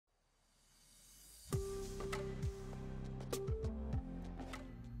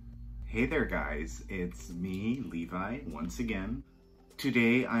Hey there guys, it's me, Levi, once again.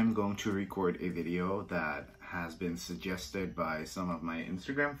 Today I'm going to record a video that has been suggested by some of my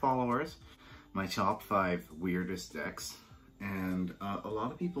Instagram followers, my top 5 weirdest decks, and a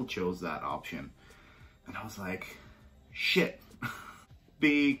lot of people chose that option. And I was like, shit,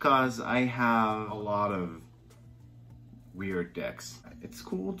 because I have a lot of weird decks. It's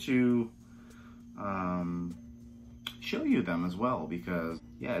cool to show you them as well, because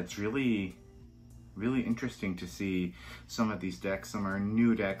yeah, it's really interesting to see some of these decks. Some are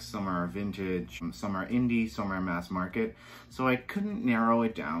new decks, some are vintage, some are indie, some are mass market. So I couldn't narrow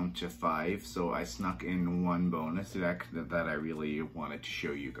it down to 5, so I snuck in one bonus deck that I really wanted to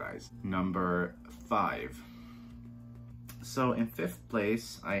show you guys. Number 5. So in 5th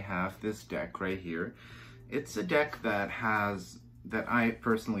place, I have this deck right here. It's a deck that I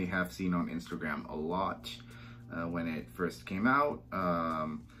personally have seen on Instagram a lot when it first came out.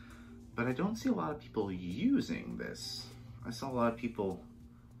 But I don't see a lot of people using this. I saw a lot of people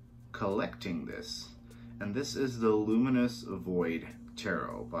collecting this. And this is the Luminous Void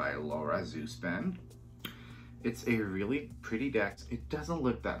Tarot by Laura Zouspand. It's a really pretty deck. It doesn't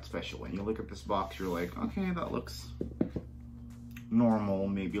look that special. When you look at this box, you're like, okay, that looks normal,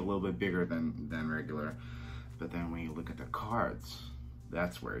 maybe a little bit bigger than regular. But then when you look at the cards,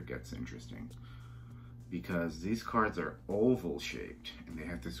 that's where it gets interesting. Because these cards are oval shaped and they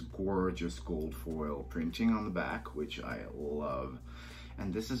have this gorgeous gold foil printing on the back, which I love.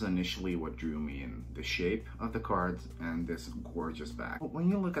 And this is initially what drew me in, the shape of the cards and this gorgeous back. When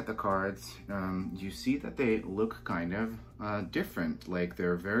you look at the cards, you see that they look kind of different. Like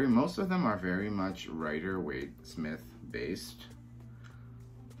most of them are very much Rider-Waite-Smith based,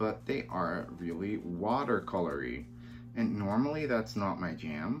 but they are really watercolory. And normally that's not my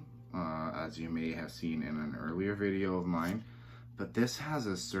jam. As you may have seen in an earlier video of mine, but this has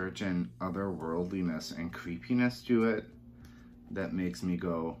a certain otherworldliness and creepiness to it that makes me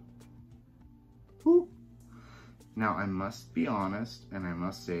go, whoo. Now I must be honest, and I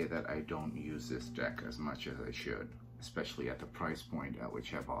must say that I don't use this deck as much as I should, especially at the price point at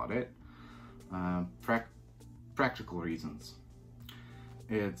which I bought it. Practical reasons.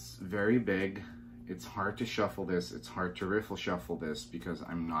 It's very big. It's hard to shuffle this, it's hard to riffle shuffle this because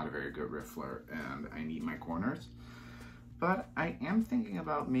I'm not a very good riffler and I need my corners. But I am thinking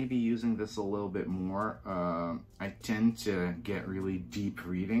about maybe using this a little bit more. I tend to get really deep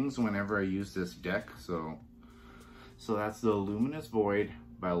readings whenever I use this deck. So that's the Luminous Void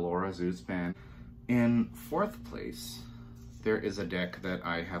by Laura Zouspand. In 4th place, there is a deck that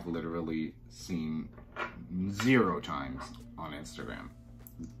I have literally seen 0 times on Instagram.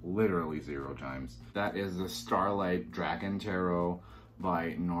 Literally 0 times. That is the Starlight Dragon Tarot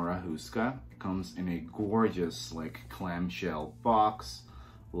by Nora Huska. It comes in a gorgeous like clamshell box,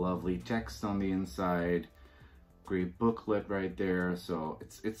 lovely text on the inside, great booklet right there. So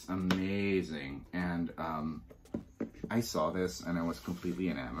it's amazing. And I saw this and I was completely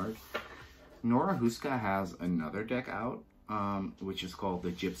enamored. Nora Huska has another deck out, which is called the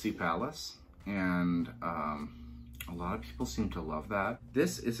Gypsy Palace, and a lot of people seem to love that.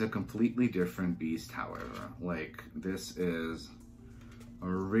 This is a completely different beast, however. Like, this is a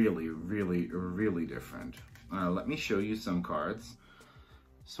really different. Let me show you some cards.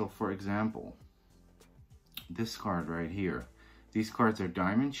 So, for example, this card right here. These cards are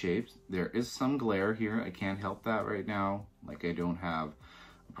diamond shaped. There is some glare here. I can't help that right now. Like, I don't have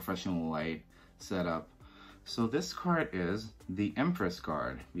a professional light set up. So this card is the Empress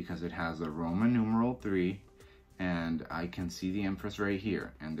card because it has a Roman numeral 3. And I can see the Empress right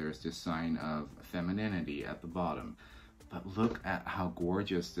here, and there's this sign of femininity at the bottom. But look at how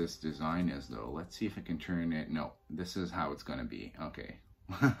gorgeous this design is though. Let's see if I can turn it. No, this is how it's gonna be. Okay.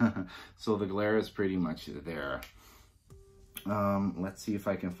 So the glare is pretty much there. Let's see if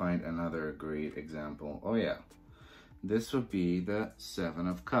I can find another great example. Oh yeah. This would be the 7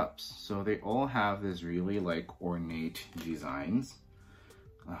 of Cups. So they all have this really like ornate designs.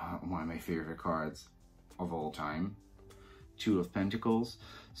 One of my favorite cards of all time. 2 of Pentacles.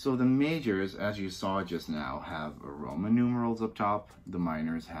 So the majors, as you saw just now, have Roman numerals up top. The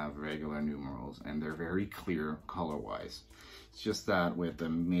minors have regular numerals, and they're very clear color-wise. It's just that with the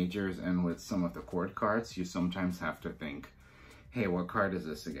majors and with some of the court cards, you sometimes have to think, hey, what card is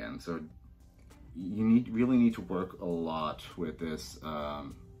this again? So you really need to work a lot with this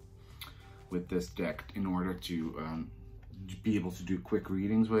deck in order to be able to do quick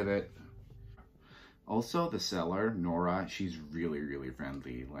readings with it. Also, the seller, Nora, she's really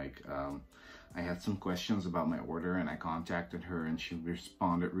friendly. Like, I had some questions about my order and I contacted her and she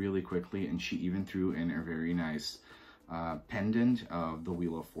responded really quickly, and she even threw in a very nice pendant of the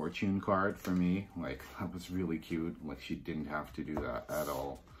Wheel of Fortune card for me. Like, that was really cute. Like, she didn't have to do that at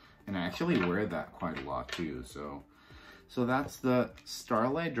all. And I actually wear that quite a lot too. So that's the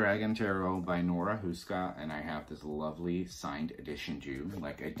Starlight Dragon Tarot by Nora Huska, and I have this lovely signed edition too.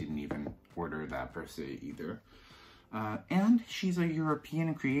 Like, I didn't even order that per se either. And she's a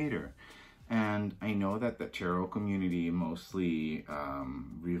European creator. And I know that the tarot community mostly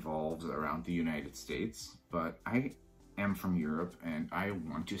revolves around the United States, but I am from Europe and I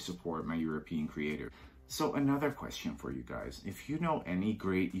want to support my European creator. So another question for you guys. If you know any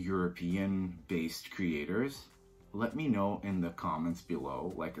great European-based creators, let me know in the comments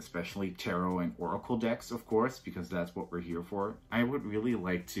below, like especially tarot and oracle decks, of course, because that's what we're here for. I would really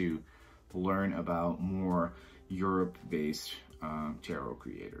like to learn about more Europe-based tarot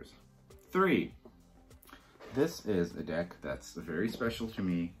creators. 3. This is a deck that's very special to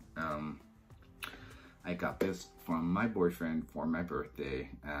me. I got this from my boyfriend for my birthday.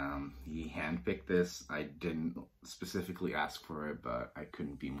 He handpicked this. I didn't specifically ask for it, but I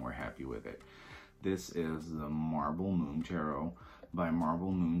couldn't be more happy with it. This is the Marble Moon Tarot by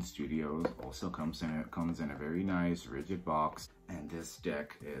Marble Moon Studios. Also comes in a very nice rigid box, and this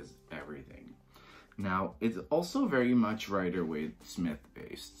deck is everything. Now, it's also very much Rider-Waite-Smith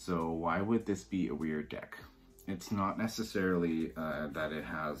based, so why would this be a weird deck? It's not necessarily that it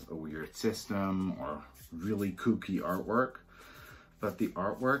has a weird system or really kooky artwork, but the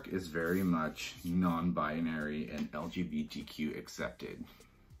artwork is very much non-binary and LGBTQ accepted.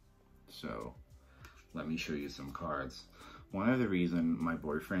 So, let me show you some cards. One of the reasons my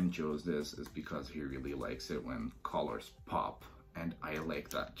boyfriend chose this is because he really likes it when colors pop, and I like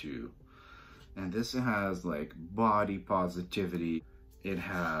that too. And this has like body positivity. It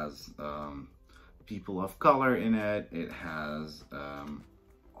has people of color in it. It has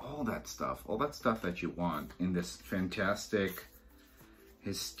all that stuff that you want in this fantastic,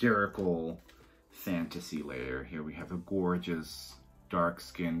 hysterical fantasy layer. Here we have a gorgeous,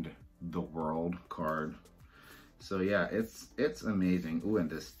 dark-skinned The World card. So yeah, it's amazing. Ooh, and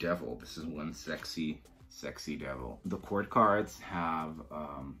this devil. This is one sexy devil. The court cards have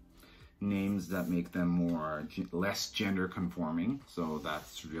names that make them less gender conforming, so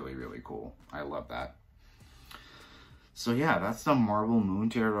that's really, really cool. I love that. So yeah, that's the Marble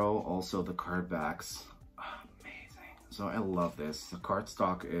Moon Tarot. Also the card backs, amazing. So I love this. The card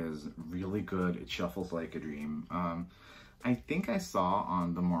stock is really good. It shuffles like a dream. I think I saw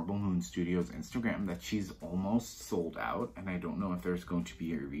on the Marble Moon Studios Instagram that she's almost sold out, and I don't know if there's going to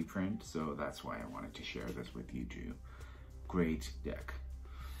be a reprint, so that's why I wanted to share this with you too. Great deck.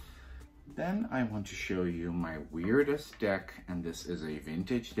 Then I want to show you my weirdest deck, and this is a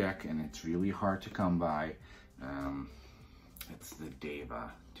vintage deck, and it's really hard to come by. It's the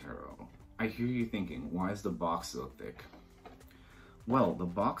Deva Tarot. I hear you thinking, why is the box so thick? Well, the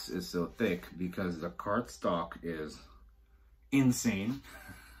box is so thick because the cardstock is insane.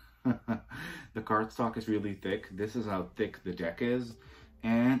 The cardstock is really thick. This is how thick the deck is.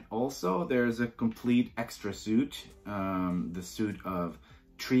 And also there's a complete extra suit, the suit of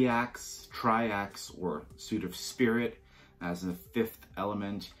Triax, or suit of Spirit as the 5th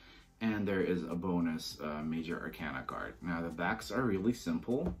element, and there is a bonus Major Arcana card. Now the backs are really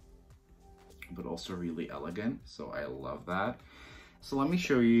simple, but also really elegant, so I love that. So let me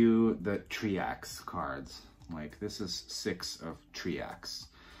show you the Triax cards. Like, this is 6 of Triax,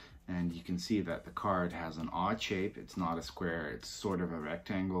 and you can see that the card has an odd shape. It's not a square, it's sort of a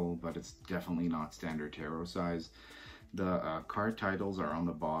rectangle, but it's definitely not standard tarot size. The card titles are on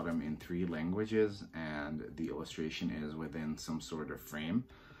the bottom in 3 languages, and the illustration is within some sort of frame.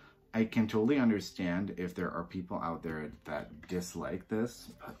 I can totally understand if there are people out there that dislike this,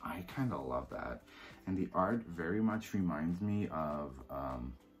 but I kind of love that. And the art very much reminds me of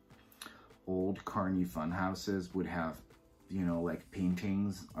old Carney Funhouses would have, you know, like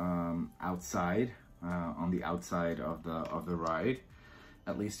paintings outside, on the outside of the ride.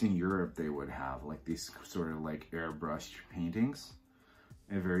 At least in Europe, they would have like these sort of like airbrushed paintings,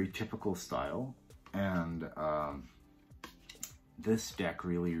 a very typical style. And this deck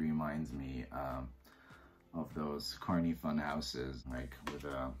really reminds me of those Carney Funhouses, like with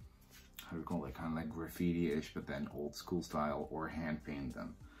a, how do we call it, kind of like graffiti-ish, but then old school style, or hand paint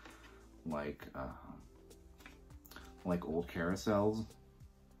them, like old carousels,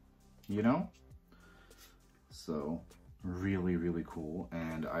 you know? So really, really cool.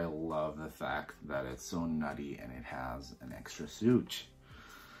 And I love the fact that it's so nutty and it has an extra suit.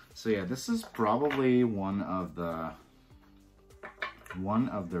 So yeah, this is probably one of the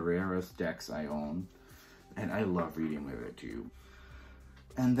rarest decks I own, and I love reading with it too.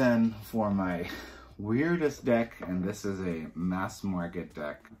 And then for my weirdest deck, and this is a mass market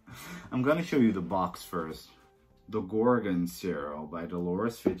deck. I'm gonna show you the box first. The Gorgon Zero by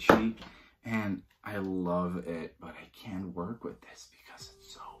Dolores Fitchy, and I love it, but I can't work with this because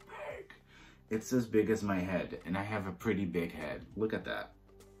it's so big. It's as big as my head, and I have a pretty big head. Look at that.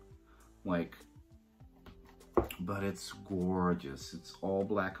 Like, but it's gorgeous. It's all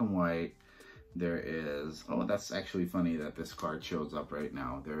black and white. There is, oh, that's actually funny that this card shows up right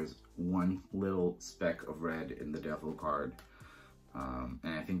now. There's one little speck of red in the Devil card. And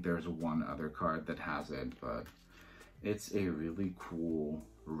I think there's one other card that has it, but it's a really cool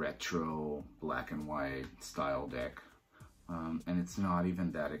retro black and white style deck. And it's not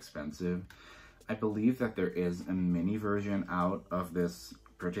even that expensive. I believe that there is a mini version out of this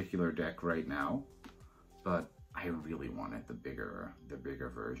particular deck right now, but I really wanted the bigger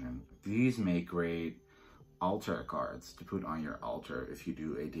version. These make great altar cards to put on your altar if you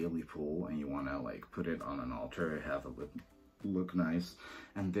do a daily pull and you want to like put it on an altar and have it look nice.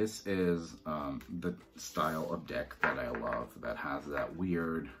 And this is the style of deck that I love, that has that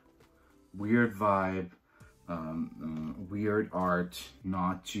weird vibe, weird art,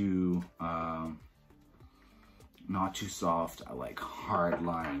 not too soft. I like hard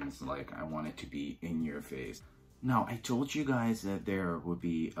lines, like I want it to be in your face. Now, I told you guys that there would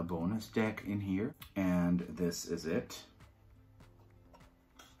be a bonus deck in here, and this is it.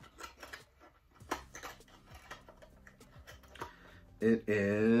 It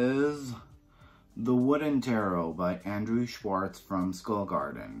is The Wooden Tarot by Andrew Schwartz from Skull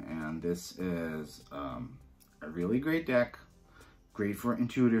Garden, and this is a really great deck, great for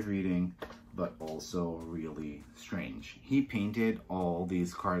intuitive reading, but also really strange. He painted all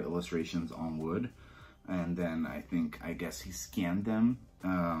these card illustrations on wood, and then I guess he scanned them.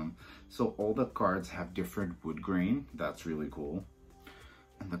 So all the cards have different wood grain. That's really cool.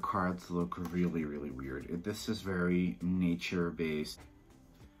 And the cards look really, really weird. This is very nature-based.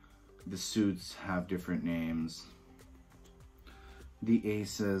 The suits have different names. The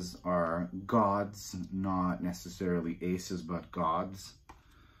aces are gods, not necessarily aces, but gods.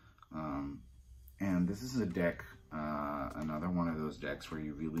 And this is a deck, another one of those decks where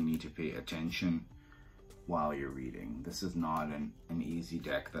you really need to pay attention while you're reading. This is not an easy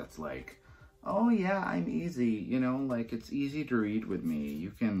deck that's like, oh yeah, I'm easy, you know, like it's easy to read with me. You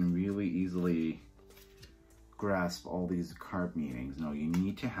can really easily grasp all these card meanings. No, you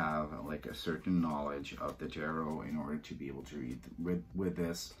need to have like a certain knowledge of the tarot in order to be able to read with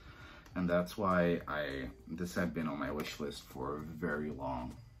this. And that's why this had been on my wish list for very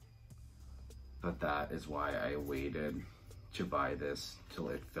long. But that is why I waited to buy this till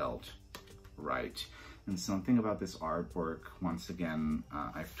it felt right. And something about this artwork, once again,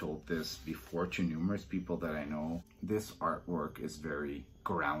 I've told this before to numerous people that I know, this artwork is very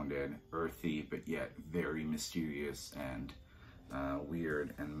grounded, earthy, but yet very mysterious and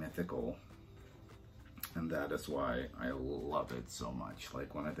weird and mythical. And that is why I love it so much.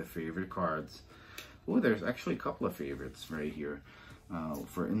 Like one of the favorite cards. Oh, there's actually a couple of favorites right here.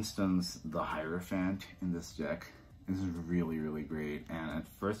 For instance, the Hierophant in this deck is really, really great. And at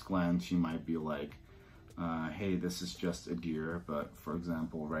first glance, you might be like, hey, this is just a deer. But for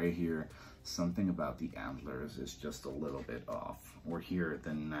example, right here, something about the antlers is just a little bit off. Or here,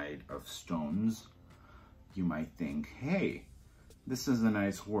 the Knight of Stones, you might think, hey, this is a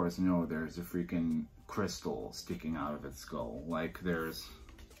nice horse. No, there's a freaking crystal sticking out of its skull. Like there's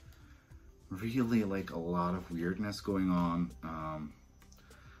really like a lot of weirdness going on,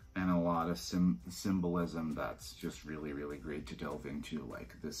 and a lot of symbolism that's just really, really great to delve into.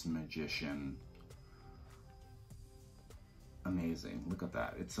 Like this magician, amazing. Look at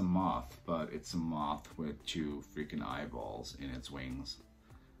that. It's a moth, but it's a moth with two freaking eyeballs in its wings.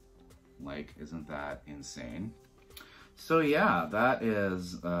 Like, isn't that insane? So yeah,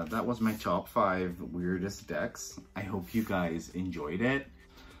 that was my top 5 weirdest decks. I hope you guys enjoyed it.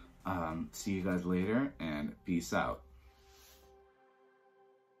 See you guys later, and peace out.